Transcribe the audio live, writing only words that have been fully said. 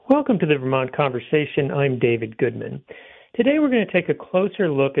Welcome to the Vermont Conversation. I'm David Goodman. Today we're going to take a closer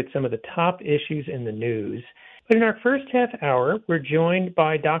look at some of the top issues in the news. But in our first half hour, we're joined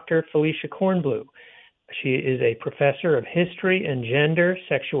by Dr. Felicia Kornbluh. She is a professor of history and gender,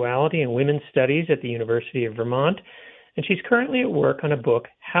 sexuality, and women's studies at the University of Vermont, and she's currently at work on a book,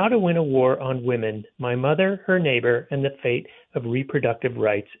 How to Win a War on Women, My Mother, Her Neighbor, and the Fate of Reproductive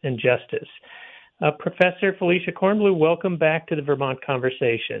Rights and Justice. Professor Felicia Kornbluh, welcome back to the Vermont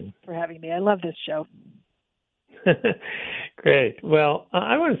Conversation. For having me. I love this show. Great. Well,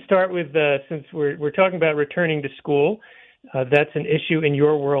 I want to start with, since we're talking about returning to school, that's an issue in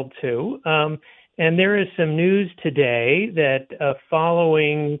your world too. And there is some news today that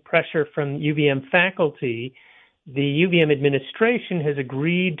following pressure from UVM faculty, the UVM administration has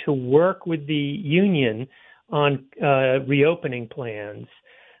agreed to work with the union on reopening plans.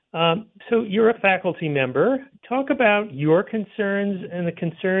 So you're a faculty member. Talk about your concerns and the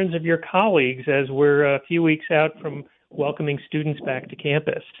concerns of your colleagues as we're a few weeks out from welcoming students back to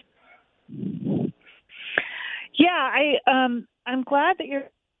campus. Yeah, I'm glad that you're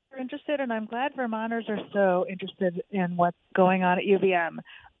interested, and I'm glad Vermonters are so interested in what's going on at UVM.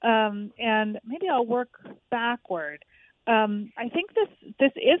 And maybe I'll work backward. I think this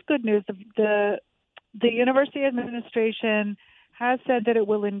is good news. The university administration has said that it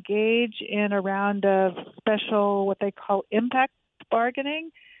will engage in a round of special, what they call impact bargaining,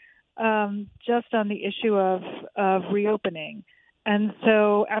 just on the issue of reopening. And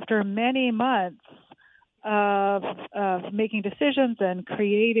so after many months of making decisions and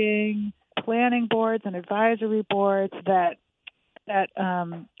creating planning boards and advisory boards that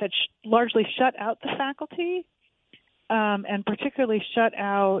largely shut out the faculty, and particularly shut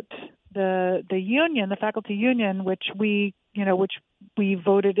out the union, the faculty union, which we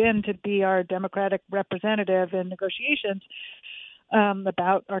voted in to be our democratic representative in negotiations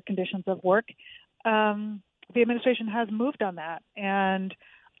about our conditions of work. The administration has moved on that, and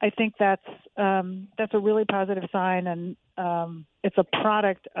I think that's a really positive sign, and it's a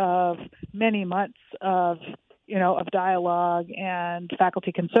product of many months of dialogue and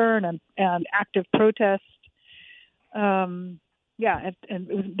faculty concern and active protest. And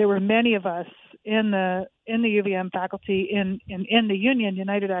there were many of us in the UVM faculty in the union,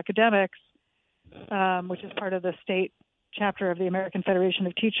 United Academics, which is part of the state chapter of the American Federation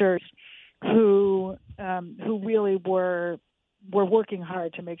of Teachers, who really were working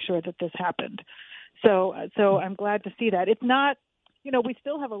hard to make sure that this happened. So I'm glad to see that. It's not, we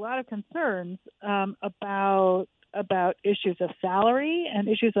still have a lot of concerns about issues of salary and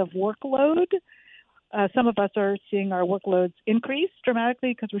issues of workload. Some of us are seeing our workloads increase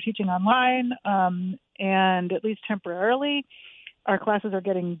dramatically because we're teaching online, and at least temporarily, our classes are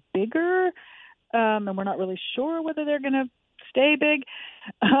getting bigger, and we're not really sure whether they're going to stay big,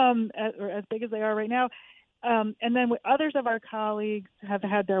 or as big as they are right now. And then others of our colleagues have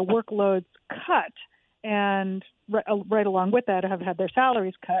had their workloads cut, and right along with that have had their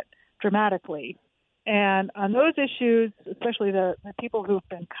salaries cut dramatically. And on those issues, especially the people who've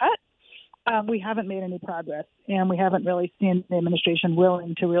been cut, we haven't made any progress, and we haven't really seen the administration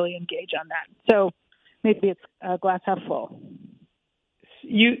willing to really engage on that. So maybe it's glass half full.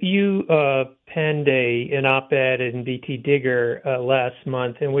 You penned an op-ed in BT Digger last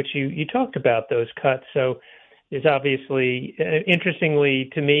month in which you talked about those cuts. So there's obviously, interestingly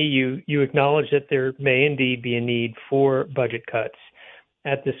to me, you acknowledge that there may indeed be a need for budget cuts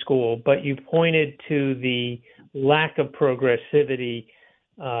at the school, but you pointed to the lack of progressivity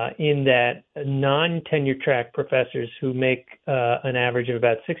in that non-tenure track professors who make an average of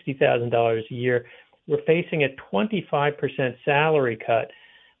about $60,000 a year were facing a 25% salary cut,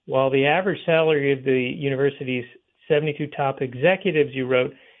 while the average salary of the university's 72 top executives, you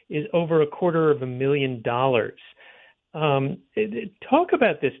wrote, is over $250,000. Talk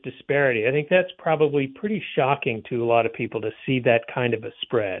about this disparity. I think that's probably pretty shocking to a lot of people to see that kind of a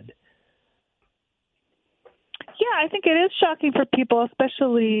spread. Yeah, I think it is shocking for people,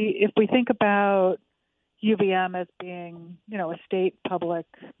 especially if we think about UVM as being, a state public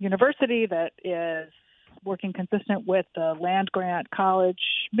university that is working consistent with the land grant college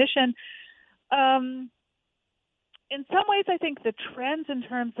mission. In some ways, I think the trends in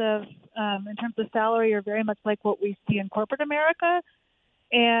terms of salary are very much like what we see in corporate America.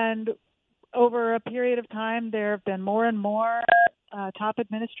 And over a period of time, there have been more and more top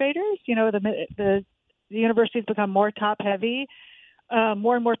administrators. The university's become more top heavy.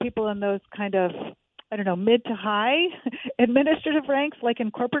 More and more people in those kind of, mid to high administrative ranks, like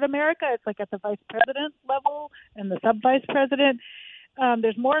in corporate America. It's like at the vice president level and the sub-vice president.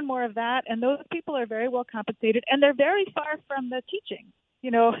 There's more and more of that, and those people are very well compensated, and they're very far from the teaching.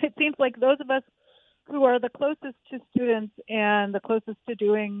 it seems like those of us who are the closest to students and the closest to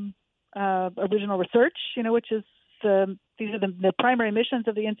doing original research, which is these are the primary missions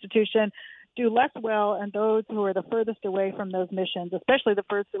of the institution, do less well, and those who are the furthest away from those missions, especially the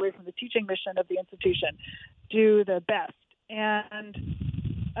furthest away from the teaching mission of the institution, do the best. And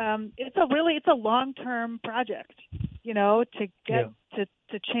it's a long-term project, to get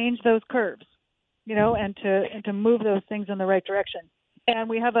to change those curves, and to move those things in the right direction.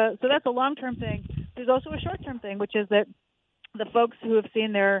 And so that's a long-term thing. There's also a short-term thing, which is that the folks who have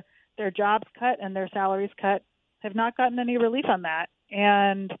seen their jobs cut and their salaries cut have not gotten any relief on that.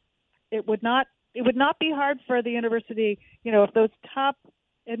 And it would not be hard for the university, if those top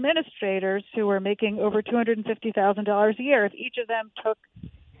administrators who were making over $250,000 a year, if each of them took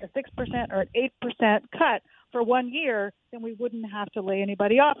a 6% or an 8% cut for 1 year, then we wouldn't have to lay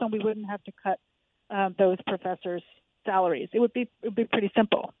anybody off, and we wouldn't have to cut those professors' salaries. It would be pretty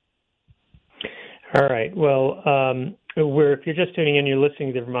simple. All right. Well, if you're just tuning in, you're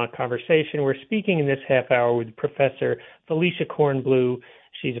listening to the Vermont Conversation. We're speaking in this half hour with Professor Felicia Kornbluh.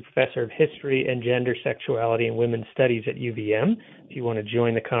 She's a professor of history and gender, sexuality, and women's studies at UVM. If you want to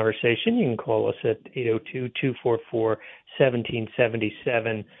join the conversation, you can call us at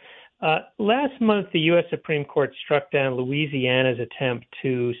 802-244-1777. Last month, the U.S. Supreme Court struck down Louisiana's attempt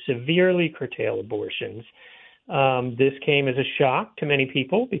to severely curtail abortions. This came as a shock to many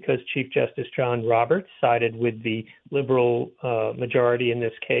people because Chief Justice John Roberts sided with the liberal majority in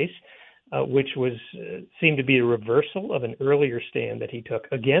this case, which seemed to be a reversal of an earlier stand that he took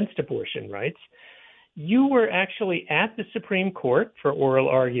against abortion rights. You were actually at the Supreme Court for oral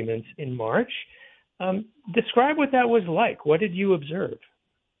arguments in March. Describe what that was like. What did you observe?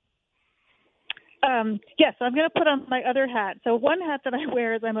 Yes, I'm going to put on my other hat. So one hat that I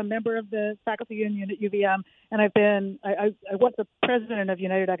wear is I'm a member of the faculty union at UVM, and I was the president of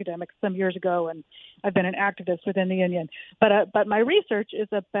United Academics some years ago, and I've been an activist within the union. But my research is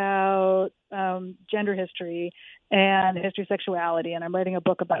about gender history and the history of sexuality, and I'm writing a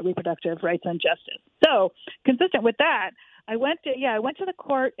book about reproductive rights and justice. So consistent with that, I went to the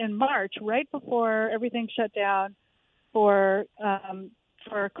court in March, right before everything shut down for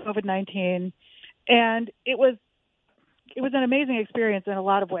COVID-19. And it was an amazing experience in a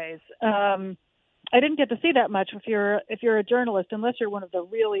lot of ways. I didn't get to see that much if you're a journalist, unless you're one of the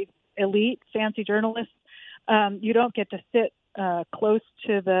really elite, fancy journalists. You don't get to sit close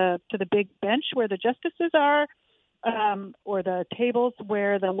to the big bench where the justices are, or the tables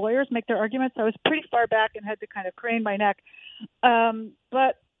where the lawyers make their arguments. I was pretty far back and had to kind of crane my neck.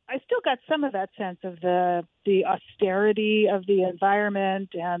 But I still got some of that sense of the austerity of the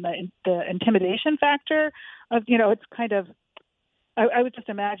environment and the intimidation factor of, it's kind of, I was just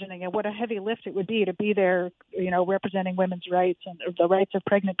imagining what a heavy lift it would be to be there, representing women's rights and the rights of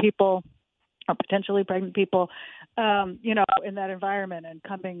pregnant people or potentially pregnant people, in that environment, and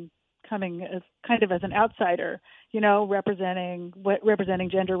coming as kind of as an outsider, representing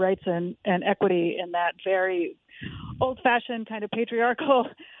gender rights and equity in that very old-fashioned kind of patriarchal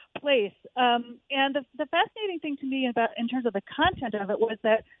place. And the fascinating thing to me in terms of the content of it was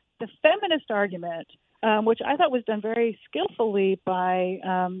that the feminist argument, which I thought was done very skillfully by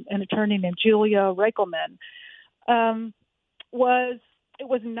an attorney named Julia Reichelman, was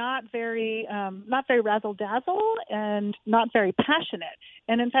not very razzle-dazzle and not very passionate.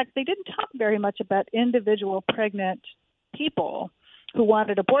 And in fact, they didn't talk very much about individual pregnant people who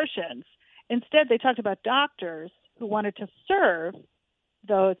wanted abortions. Instead, they talked about doctors who wanted to serve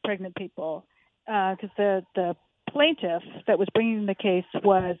those pregnant people, because the plaintiff that was bringing the case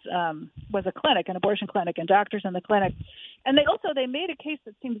was a clinic, an abortion clinic, and doctors in the clinic. And they made a case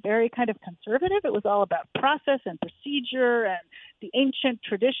that seemed very kind of conservative. It was all about process and procedure and the ancient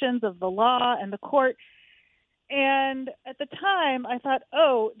traditions of the law and the court. And at the time, I thought,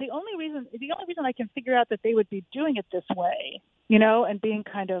 the only reason I can figure out that they would be doing it this way, and being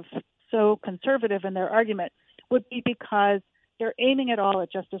kind of so conservative in their argument, would be because they're aiming it all at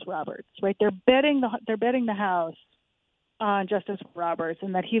Justice Roberts, right? They're betting the House on Justice Roberts,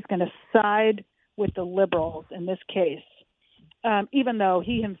 and that he's going to side with the liberals in this case, even though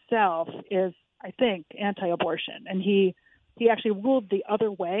he himself is, I think, anti-abortion, and he actually ruled the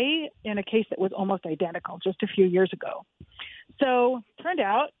other way in a case that was almost identical just a few years ago. So turned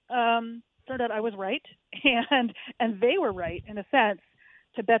out I was right, and they were right in a sense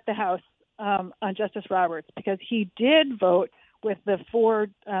to bet the House on Justice Roberts, because he did vote with the four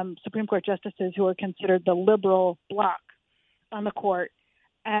Supreme Court justices who are considered the liberal bloc on the court,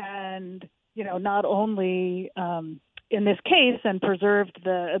 and not only in this case, and preserved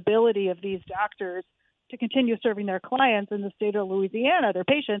the ability of these doctors to continue serving their clients in the state of Louisiana, their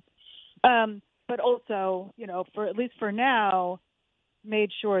patients, but also, for at least for now,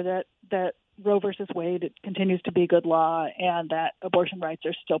 made sure that Roe versus Wade continues to be good law and that abortion rights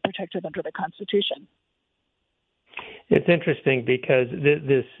are still protected under the Constitution. It's interesting because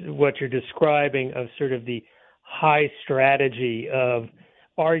this what you're describing of sort of the high strategy of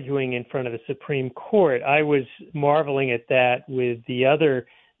arguing in front of the Supreme Court. I was marveling at that with the other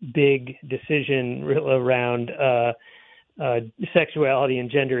big decision around sexuality and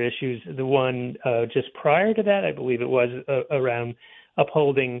gender issues, the one just prior to that, I believe it was around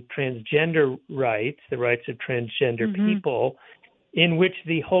upholding transgender rights, the rights of transgender people, in which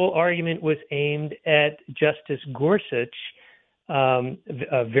the whole argument was aimed at Justice Gorsuch,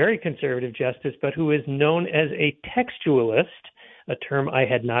 a very conservative justice, but who is known as a textualist, a term I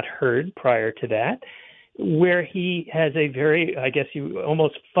had not heard prior to that, where he has a very, I guess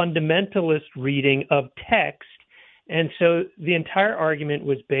almost fundamentalist reading of text. And so the entire argument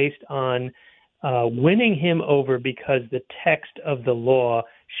was based on winning him over because the text of the law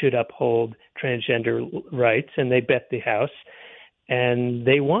should uphold transgender rights, and they bet the House, and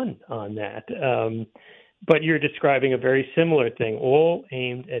they won on that. But you're describing a very similar thing, all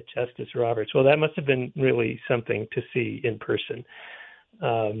aimed at Justice Roberts. Well, that must have been really something to see in person.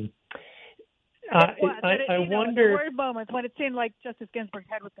 I wonder. There were moments when it seemed like Justice Ginsburg's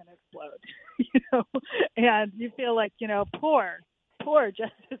head was going to explode, and you feel like, poor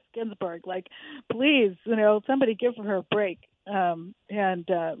Justice Ginsburg. Like, please, somebody give her a break, and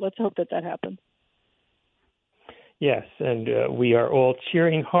let's hope that happens. Yes, and we are all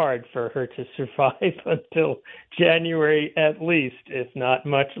cheering hard for her to survive until January at least, if not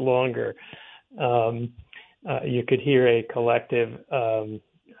much longer. You could hear a collective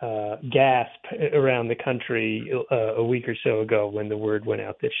gasp around the country a week or so ago when the word went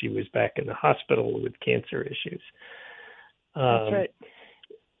out that she was back in the hospital with cancer issues. That's right.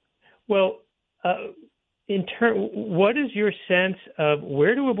 Well, what is your sense of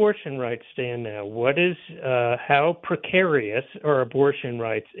where do abortion rights stand now? What is how precarious are abortion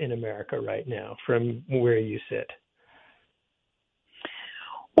rights in America right now from where you sit?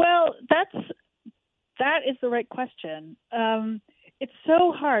 Well, that is the right question. It's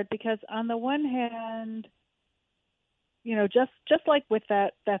so hard because on the one hand, just like with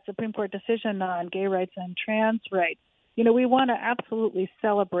that Supreme Court decision on gay rights and trans rights, we want to absolutely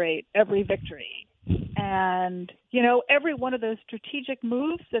celebrate every victory. And, every one of those strategic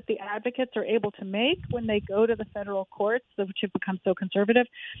moves that the advocates are able to make when they go to the federal courts, which have become so conservative,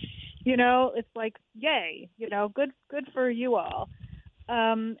 it's like, yay, good for you all.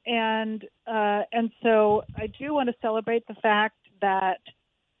 And so I do want to celebrate the fact that,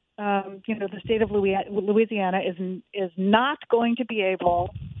 the state of Louisiana is not going to be able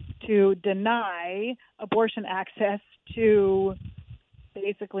to deny abortion access to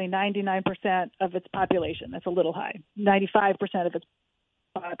basically 99% of its population. That's a little high. 95% of its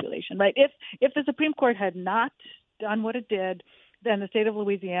population, right? If the Supreme Court had not done what it did, then the state of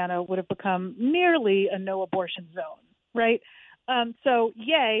Louisiana would have become nearly a no abortion zone, right? So,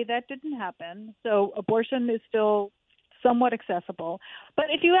 yay, that didn't happen. So abortion is still somewhat accessible. But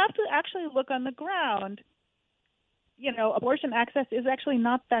if you have to actually look on the ground, abortion access is actually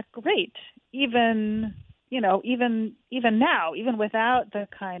not that great, even now, even without the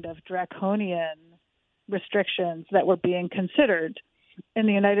kind of draconian restrictions that were being considered in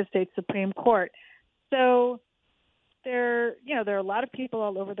the United States Supreme Court. So there are a lot of people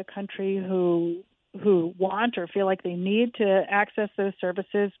all over the country who want or feel like they need to access those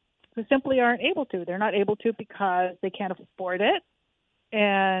services who simply aren't able to. They're not able to because they can't afford it.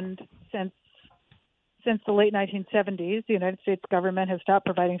 And since the late 1970s, the United States government has stopped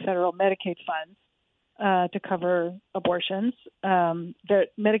providing federal Medicaid funds to cover abortions. The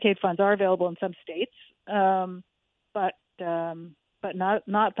Medicaid funds are available in some states, but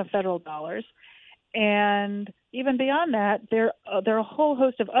not the federal dollars. And even beyond that, there are a whole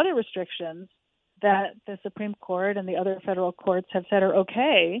host of other restrictions that the Supreme Court and the other federal courts have said are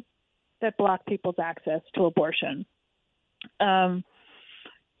okay that block people's access to abortion. And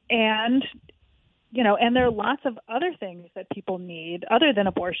there are lots of other things that people need other than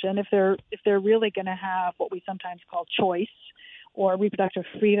abortion if they're really going to have what we sometimes call choice or reproductive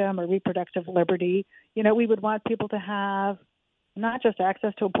freedom or reproductive liberty. We would want people to have not just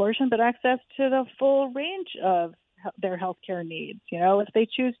access to abortion, but access to the full range of their health care needs. If they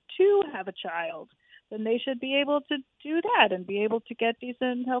choose to have a child, then they should be able to do that and be able to get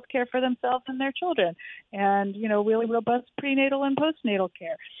decent health care for themselves and their children and, really robust prenatal and postnatal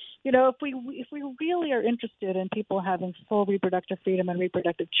care. If we really are interested in people having full reproductive freedom and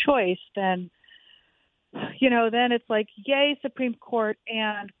reproductive choice, then then it's like, yay, Supreme Court,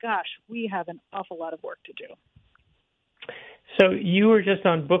 and gosh, we have an awful lot of work to do. So you were just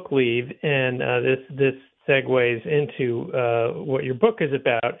on book leave, and this segues into what your book is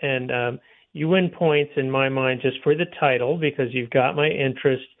about. And you win points in my mind just for the title, because you've got my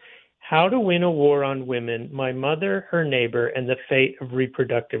interest. How to Win a War on Women, My Mother, Her Neighbor, and the Fate of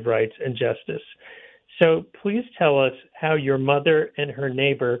Reproductive Rights and Justice. So please tell us how your mother and her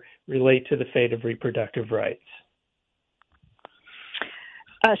neighbor relate to the fate of reproductive rights.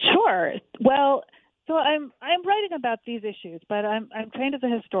 Sure. Well, so I'm writing about these issues, but I'm trained as a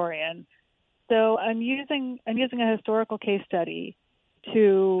historian. So I'm using a historical case study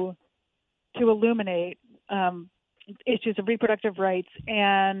to illuminate issues of reproductive rights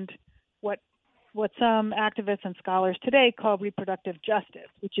and what some activists and scholars today call reproductive justice,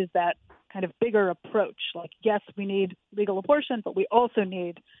 which is that kind of bigger approach. Like, yes, we need legal abortion, but we also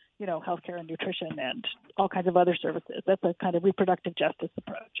need, healthcare and nutrition and all kinds of other services. That's a kind of reproductive justice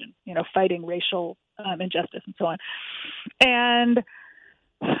approach, and fighting racial injustice and so on. And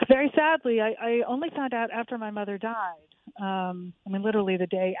very sadly, I only found out after my mother died. Literally the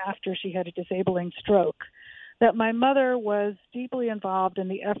day after she had a disabling stroke, that my mother was deeply involved in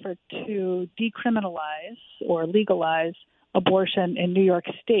the effort to decriminalize or legalize abortion in New York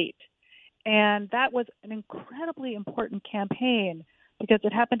State. And that was an incredibly important campaign because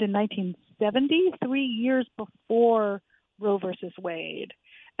it happened in 1970, 3 years before Roe versus Wade.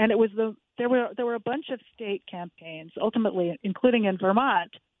 And it was there were a bunch of state campaigns, ultimately, including in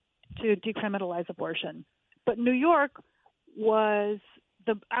Vermont, to decriminalize abortion. But New York was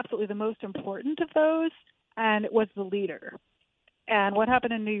absolutely the most important of those, and it was the leader. And what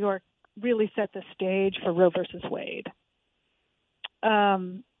happened in New York really set the stage for Roe versus Wade.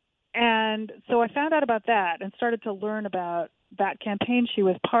 And so I found out about that and started to learn about that campaign she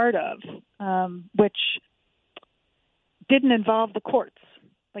was part of, which didn't involve the courts.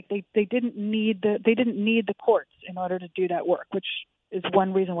 Like they didn't need the courts in order to do that work, which is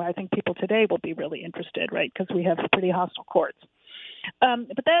one reason why I think people today will be really interested, right? Because we have pretty hostile courts.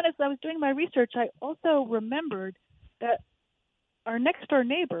 But then as I was doing my research, I also remembered that our next door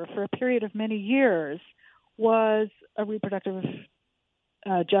neighbor for a period of many years was a reproductive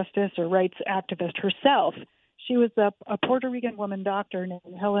justice or rights activist herself. She was a Puerto Rican woman doctor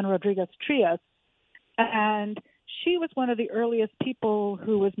named Helen Rodriguez-Trias, and she was one of the earliest people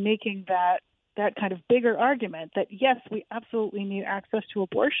who was making that kind of bigger argument that, yes, we absolutely need access to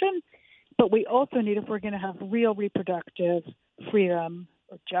abortion, but we also need, if we're going to have real reproductive freedom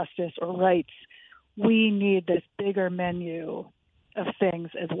or justice or rights, we need this bigger menu of things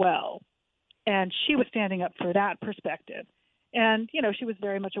as well. And she was standing up for that perspective. And, she was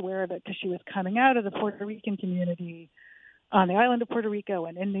very much aware of it because she was coming out of the Puerto Rican community on the island of Puerto Rico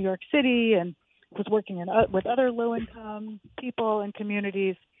and in New York City, and was working with other low-income people and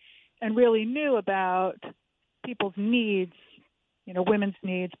communities, and really knew about people's needs, women's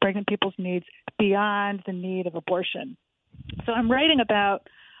needs, pregnant people's needs beyond the need of abortion. So I'm writing about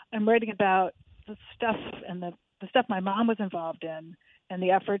the stuff and the stuff my mom was involved in and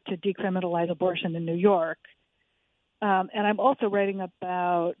the effort to decriminalize abortion in New York. And I'm also writing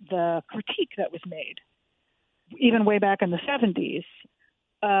about the critique that was made, even way back in the 70s,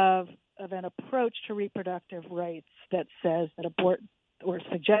 of an approach to reproductive rights that says that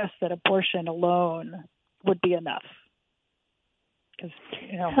suggests that abortion alone would be enough. Because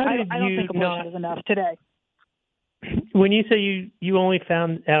I don't think abortion is enough today. When you say you only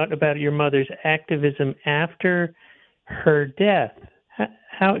found out about your mother's activism after her death,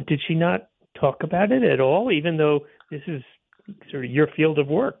 how did she not talk about it at all, even though this is sort of your field of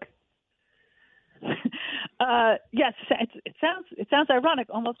work? Yes, it sounds ironic,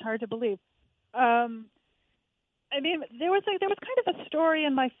 almost hard to believe. There was kind of a story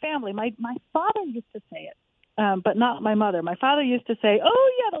in my family. My father used to say it, but not my mother. My father used to say,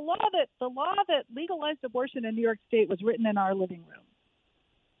 "Oh yeah, the law that legalized abortion in New York State was written in our living room,"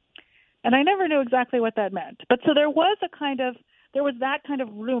 and I never knew exactly what that meant. But so there was that kind of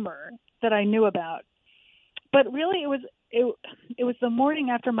rumor that I knew about. But really, it was the morning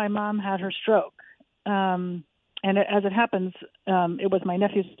after my mom had her stroke. And as it happens, it was my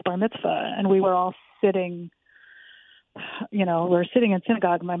nephew's bar mitzvah, and we were all sitting, we were sitting in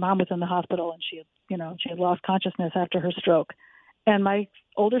synagogue. My mom was in the hospital, and she had lost consciousness after her stroke. And my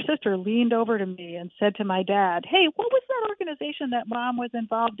older sister leaned over to me and said to my dad, "Hey, what was that organization that Mom was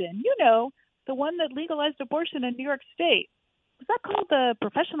involved in? The one that legalized abortion in New York State. Was that called the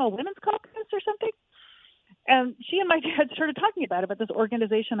Professional Women's Caucus or something?" And she and my dad started talking about this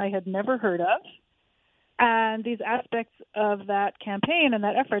organization I had never heard of, and these aspects of that campaign and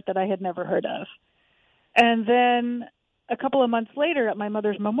that effort that I had never heard of. And then a couple of months later, at my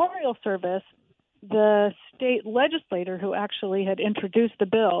mother's memorial service, the state legislator who actually had introduced the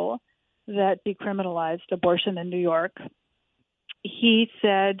bill that decriminalized abortion in New York, he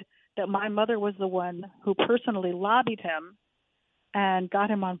said that my mother was the one who personally lobbied him and got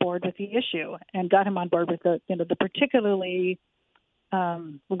him on board with the issue and got him on board with the particularly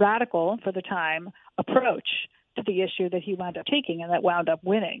radical, for the time, approach to the issue that he wound up taking and that wound up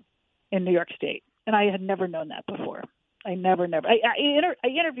winning in New York State. And I had never known that before. I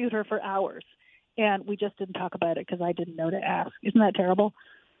interviewed her for hours, and we just didn't talk about it because I didn't know to ask. Isn't that terrible?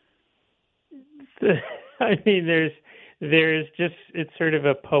 I mean, there's just, it's sort of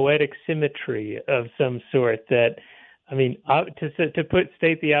a poetic symmetry of some sort that, I mean, to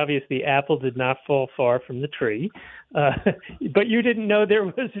state the obvious, the apple did not fall far from the tree, but you didn't know there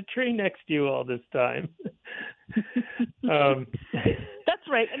was a tree next to you all this time. That's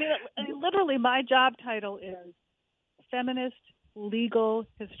right. I mean, literally, my job title is feminist legal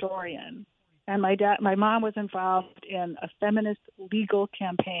historian, and my mom was involved in a feminist legal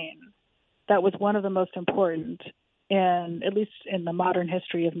campaign that was one of the most important at least in the modern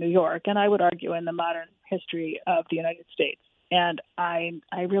history of New York, and I would argue in the modern history of the United States. And I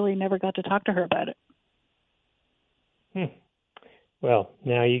really never got to talk to her about it. Well,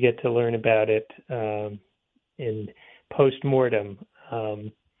 now you get to learn about it in post-mortem.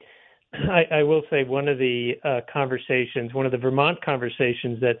 I will say one of the Vermont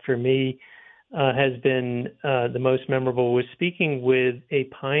conversations that for me has been the most memorable was speaking with a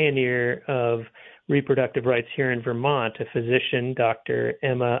pioneer of reproductive rights here in Vermont, a physician, Dr.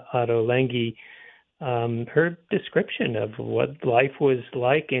 Emma Ottolenghi. Her description of what life was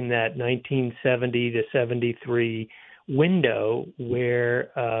like in that 1970 to 73 window where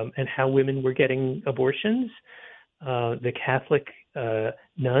and how women were getting abortions. The Catholic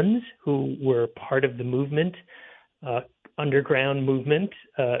nuns who were part of the movement, underground movement.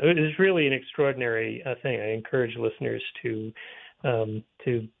 It was really an extraordinary thing. I encourage listeners to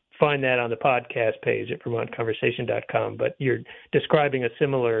find that on the podcast page at vermontconversation.com. But you're describing a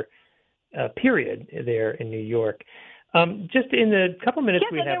similar period there in New York. Just in the couple minutes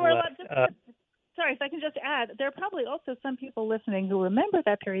we have left. Sorry, if I can just add, there are probably also some people listening who remember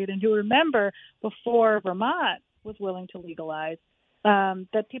that period and who remember before Vermont was willing to legalize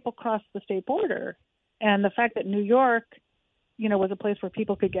that people crossed the state border. And the fact that New York, was a place where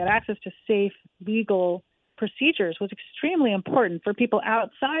people could get access to safe, legal procedures was extremely important for people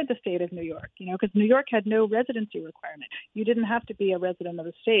outside the state of New York, because New York had no residency requirement. You didn't have to be a resident of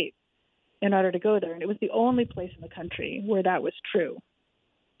the state in order to go there. And it was the only place in the country where that was true.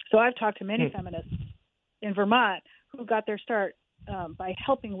 So I've talked to many feminists in Vermont who got their start by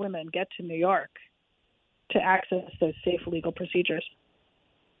helping women get to New York to access those safe legal procedures.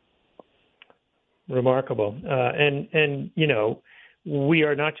 Remarkable. And we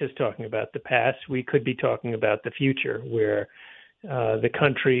are not just talking about the past. We could be talking about the future where the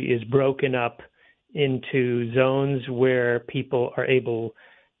country is broken up into zones where people are able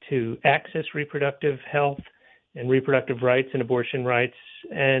to access reproductive health and reproductive rights and abortion rights,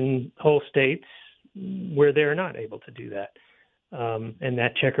 and whole states where they're not able to do that. And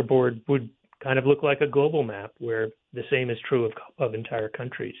that checkerboard would kind of look like a global map where the same is true of entire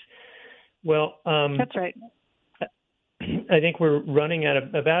countries. Well, that's right. I think we're running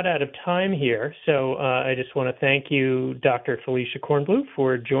about out of time here. So I just want to thank you, Dr. Felicia Kornbluh,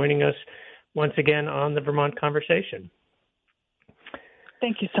 for joining us once again on the Vermont Conversation.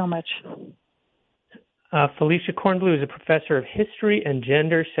 Thank you so much. Felicia Kornbluh is a professor of history and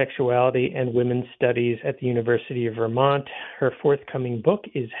gender, sexuality, and women's studies at the University of Vermont. Her forthcoming book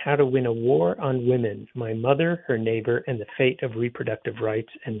is How to Win a War on Women, My Mother, Her Neighbor, and the Fate of Reproductive Rights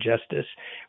and Justice,